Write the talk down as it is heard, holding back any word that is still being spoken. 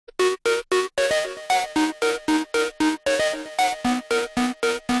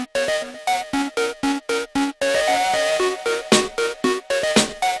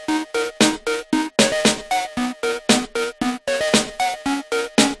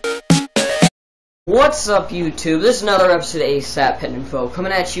What's up, YouTube? This is another episode of ASAP Pet Info,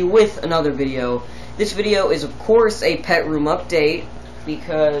 coming at you with another video. This video is, of course, a pet room update,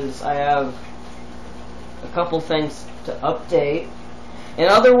 because I have a couple things to update. In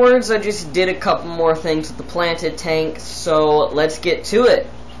other words, I just did a couple more things with the planted tank, so let's get to it.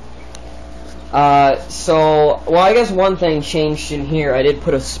 Well, I guess one thing changed in here. I did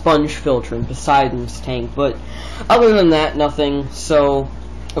put a sponge filter in Poseidon's tank, but other than that, nothing. So,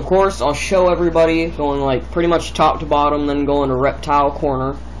 of course, I'll show everybody going like pretty much top to bottom, then go into reptile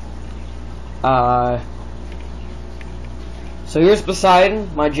corner. So here's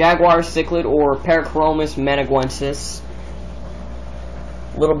Poseidon, my jaguar cichlid, or Parachromis menaguensis.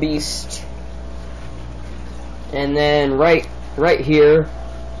 Little beast. And then right here,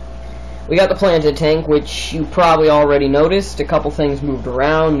 we got the planted tank, which you probably already noticed. A couple things moved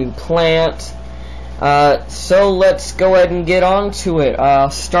around, new plant. So let's go ahead and get on to it.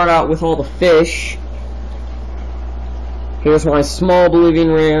 Start out with all the fish. Here's my small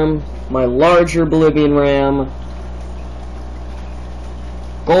Bolivian ram, my larger Bolivian ram,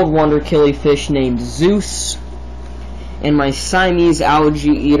 gold wonder killifish named Zeus, and my Siamese algae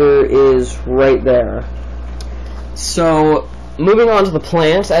eater is right there. So, moving on to the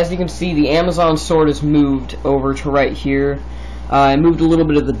plants, as you can see, the Amazon sword has moved over to right here. I moved a little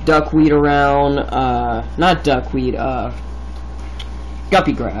bit of the duckweed around, not duckweed,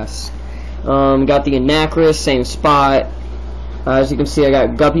 guppy grass. Got the anacris, same spot. As you can see, I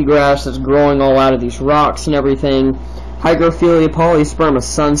got guppy grass that's growing all out of these rocks and everything. Hygrophilia polysperma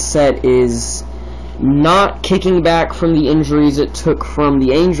sunset is not kicking back from the injuries it took from the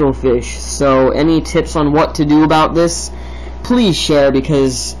angelfish. So, any tips on what to do about this, please share,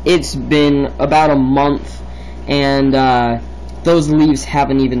 because it's been about a month, and, those leaves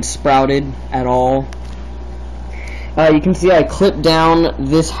haven't even sprouted at all. You can see I clipped down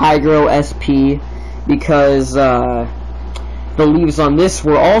this Hygro SP because the leaves on this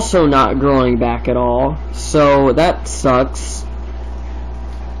were also not growing back at all. So that sucks.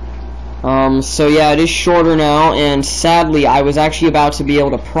 So yeah, it is shorter now, and sadly I was actually about to be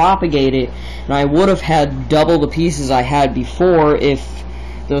able to propagate it, and I would have had double the pieces I had before if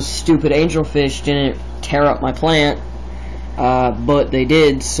those stupid angelfish didn't tear up my plant. But they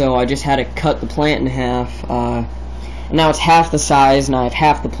did, so I just had to cut the plant in half. And now it's half the size, and I have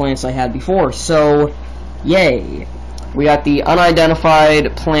half the plants I had before, so yay. We got the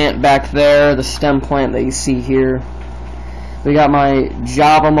unidentified plant back there, the stem plant that you see here. We got my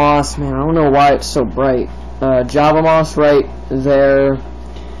Java moss, man, I don't know why it's so bright. Java moss right there.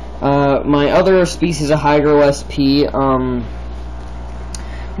 My other species of Hygro SP,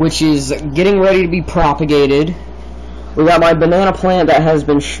 which is getting ready to be propagated. We got my banana plant that has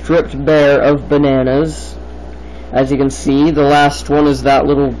been stripped bare of bananas. As you can see, the last one is that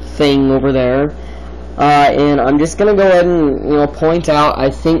little thing over there. And I'm just going to go ahead and, point out, I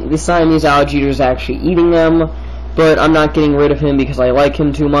think the Siamese algae eater is actually eating them, but I'm not getting rid of him because I like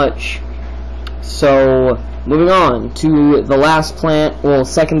him too much. So, moving on to the last plant, well,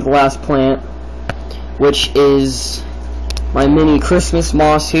 second to last plant, which is my mini Christmas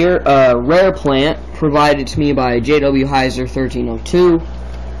moss here, a rare plant provided to me by JW Heiser 1302.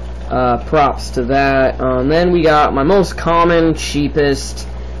 Props to that. Then we got my most common, cheapest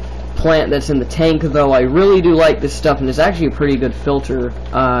plant that's in the tank, though I really do like this stuff, and it's actually a pretty good filter,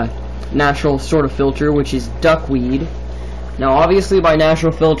 natural sort of filter, which is duckweed. Now, obviously, by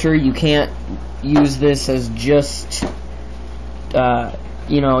natural filter, you can't use this as just,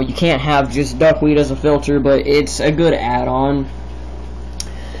 you can't have just duckweed as a filter, but it's a good add-on.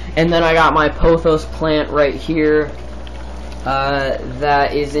 And then I got my pothos plant right here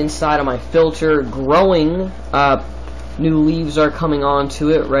that is inside of my filter growing. New leaves are coming onto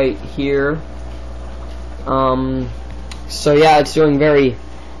it right here. So yeah, it's doing very,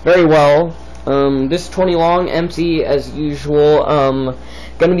 very well. This 20 long, empty as usual.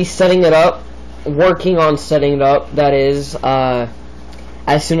 Gonna be setting it up, working on setting it up, that is,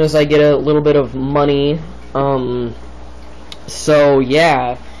 as soon as I get a little bit of money. So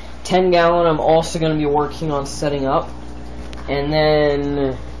yeah, 10 gallon I'm also going to be working on setting up. And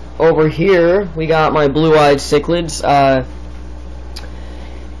then over here we got my blue-eyed cichlids.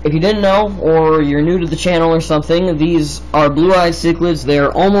 If you didn't know, or you're new to the channel or something, these are blue-eyed cichlids.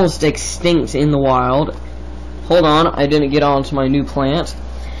 They're almost extinct in the wild. Hold on, I didn't get onto my new plant.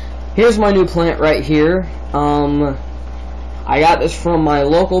 Here's my new plant right here. I got this from my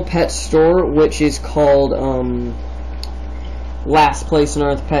local pet store, which is called Last Place on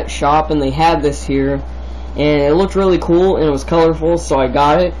Earth Pet Shop, and they had this here, and it looked really cool, and it was colorful, so I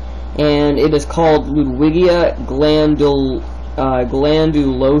got it, and it is called Ludwigia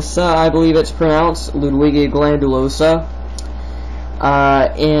glandulosa, I believe it's pronounced, Ludwigia glandulosa,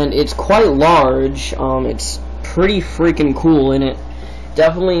 and it's quite large. It's pretty freaking cool, and it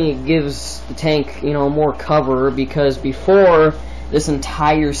definitely gives the tank, you know, more cover, because before, this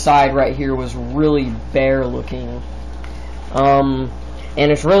entire side right here was really bare looking. And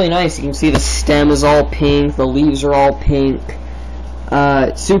it's really nice. You can see the stem is all pink, the leaves are all pink.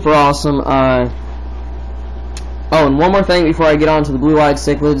 Super awesome. Oh, and one more thing before I get on to the blue-eyed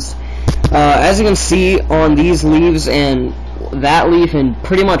cichlids. As you can see on these leaves and that leaf and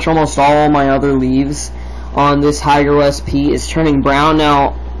pretty much almost all my other leaves on this Hydro SP is turning brown.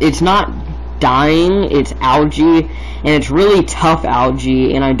 Now, it's not dying, it's algae, and it's really tough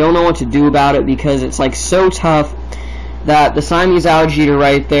algae, and I don't know what to do about it because it's like so tough that the Siamese algae eater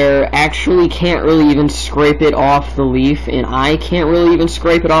right there actually can't really even scrape it off the leaf, and I can't really even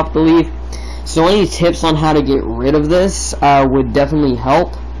scrape it off the leaf. So any tips on how to get rid of this would definitely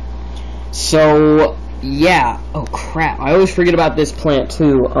help. So yeah, oh crap, I always forget about this plant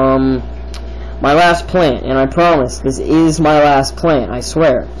too. My last plant, and I promise this is my last plant, I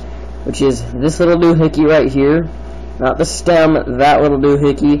swear, which is this little doohickey right here. Not the stem, that little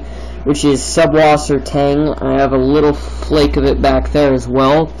doohickey, which is Subwasser tang. I have a little flake of it back there as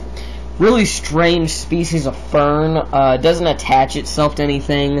well. Really strange species of fern. Doesn't attach itself to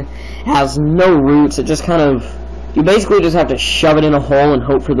anything. Has no roots. It just kind of, you basically just have to shove it in a hole and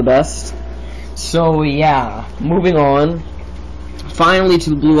hope for the best. So yeah, moving on. Finally to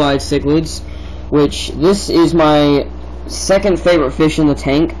the blue-eyed cichlids, which this is my second favorite fish in the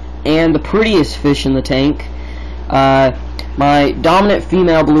tank and the prettiest fish in the tank. My dominant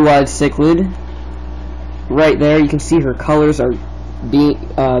female blue-eyed cichlid, right there, you can see her colors are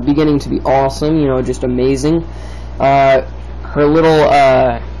beginning to be awesome, you know, just amazing. Her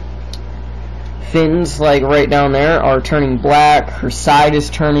little fins, like right down there, are turning black. Her side is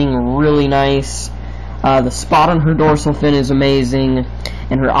turning really nice. The spot on her dorsal fin is amazing,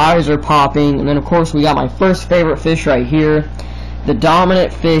 and her eyes are popping. And then, of course, we got my first favorite fish right here. The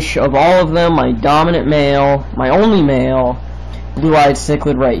dominant fish of all of them, my dominant male, my only male, blue-eyed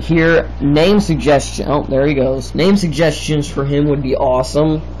cichlid right here. Name suggestion, oh, there he goes. Name suggestions for him would be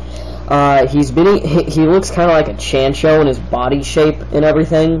awesome. He looks kind of like a chancho in his body shape and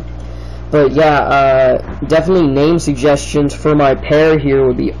everything. But yeah, definitely name suggestions for my pair here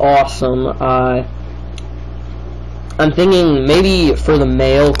would be awesome. I'm thinking maybe for the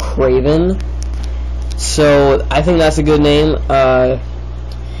male, Craven. So I think that's a good name. And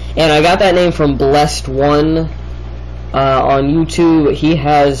I got that name from Blessed One on YouTube. He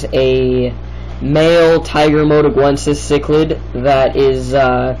has a male Tiger motaguensis cichlid that is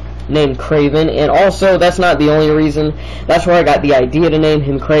named Craven, and also that's not the only reason. That's where I got the idea to name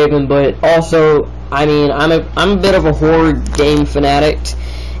him Craven, but also, I mean, I'm a bit of a horror game fanatic,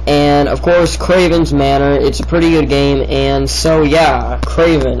 and of course Craven's Manor, it's a pretty good game, and so yeah,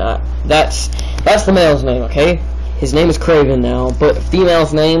 Craven, that's the male's name, okay? His name is Craven now, but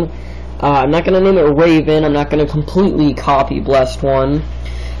female's name, I'm not going to name it Raven, I'm not going to completely copy Blessed One,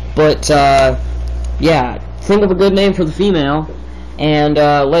 but yeah, think of a good name for the female. And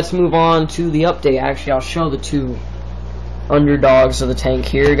let's move on to the update. Actually, I'll show the two underdogs of the tank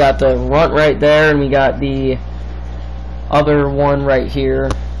here. We got the runt right there, and we got the other one right here.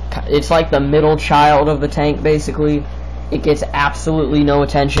 It's like the middle child of the tank, basically. It gets absolutely no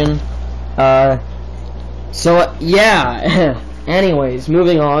attention. So, yeah. Anyways,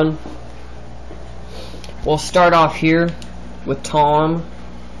 moving on. We'll start off here with Tom,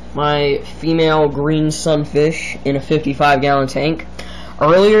 my female green sunfish in a 55-gallon tank.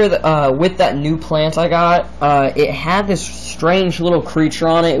 Earlier, with that new plant I got, it had this strange little creature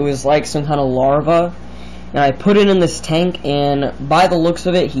on it. It was like some kind of larva, and I put it in this tank, and by the looks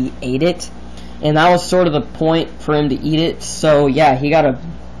of it, he ate it, and that was sort of the point for him to eat it. So yeah, he got a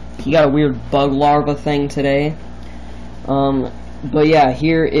weird bug larva thing today. But yeah,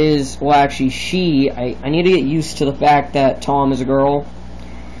 here is, well, actually, I need to get used to the fact that Tom is a girl.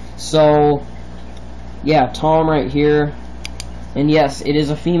 So, yeah, Tom right here, and yes, it is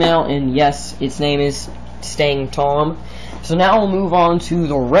a female, and yes, its name is staying Tom. So now we'll move on to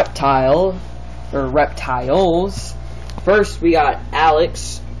the reptiles. First, we got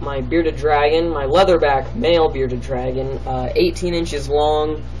Alex, my bearded dragon, my leatherback male bearded dragon, 18 inches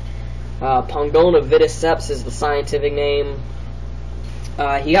long. Pongona viticeps is the scientific name.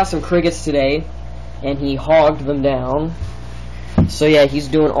 He got some crickets today, and he hogged them down. So yeah, he's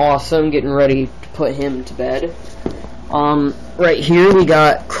doing awesome, getting ready to put him to bed. Right here we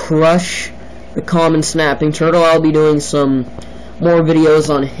got Crush, the common snapping turtle. I'll be doing some more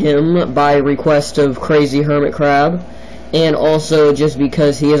videos on him by request of Crazy Hermit Crab. and also just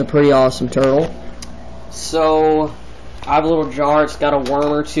because he is a pretty awesome turtle. So I have a little jar. It's got a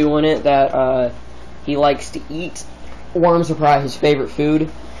worm or two in it that he likes to eat. Worms are probably his favorite food.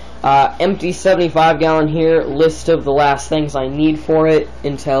 Empty 75-gallon here. List of the last things I need for it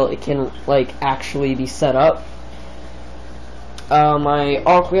until it can actually be set up. My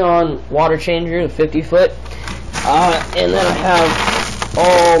Archeon water changer, the 50-foot, and then I have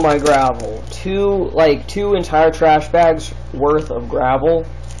all my gravel. Two entire trash bags worth of gravel,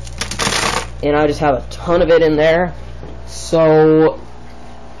 and I just have a ton of it in there. So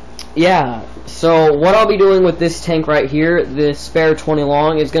yeah, so what I'll be doing with this tank right here, this spare 20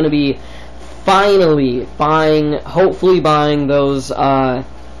 long, is going to be hopefully buying those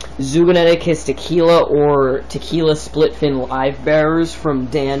Zugoneticus tequila or tequila split fin live bearers from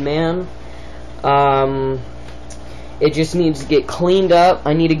Dan Man. It just needs to get cleaned up.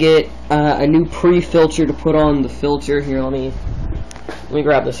 I need to get a new pre-filter to put on the filter. Here, let me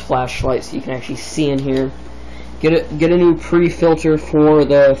grab this flashlight so you can actually see in here. Get a new pre-filter for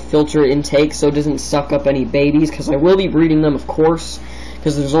the filter intake so it doesn't suck up any babies, because I will be breeding them, of course,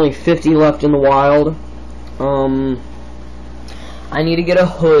 because there's only 50 left in the wild. I need to get a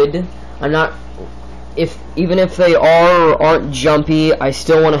hood. Even if they are or aren't jumpy, I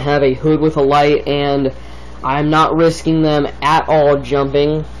still want to have a hood with a light, and I'm not risking them at all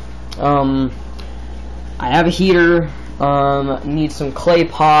jumping. I have a heater. Need some clay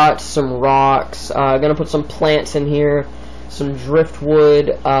pots, some rocks. Gonna put some plants in here, some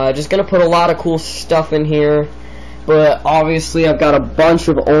driftwood. Just gonna put a lot of cool stuff in here. But obviously, I've got a bunch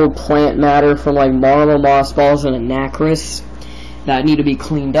of old plant matter from marble mossballs and anacris that need to be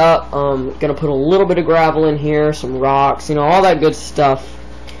cleaned up. Gonna put a little bit of gravel in here, some rocks, all that good stuff.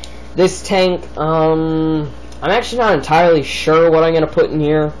 This tank, I'm actually not entirely sure what I'm gonna put in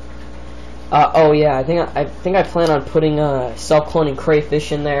here. Oh yeah, I think I plan on putting self-cloning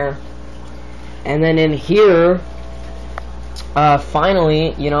crayfish in there, and then in here,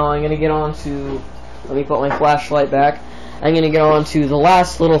 finally, I'm gonna get on to. Let me put my flashlight back. I'm gonna get on to the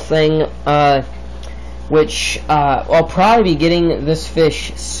last little thing, which I'll probably be getting this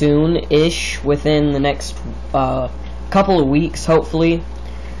fish soon-ish, within the next couple of weeks, hopefully.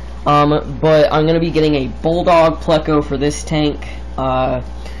 But I'm gonna be getting a bulldog pleco for this tank.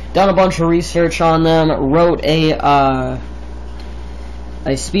 Done a bunch of research on them, wrote a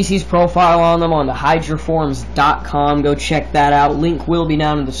species profile on them on the hydroforms.com. Go check that out. Link will be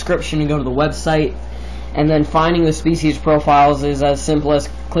down in the description, and go to the website. And then finding the species profiles is as simple as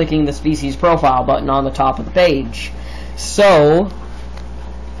clicking the species profile button on the top of the page. So,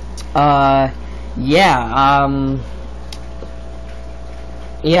 yeah,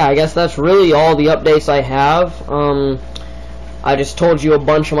 I guess that's really all the updates I have. I just told you a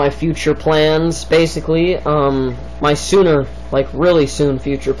bunch of my future plans, basically. My really soon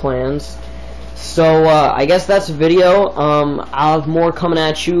future plans. So, I guess that's a video. I'll have more coming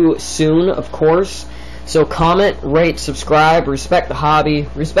at you soon, of course. So comment, rate, subscribe, respect the hobby,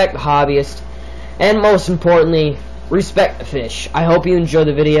 respect the hobbyist, and most importantly, respect the fish. I hope you enjoyed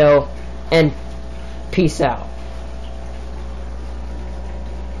the video, and peace out.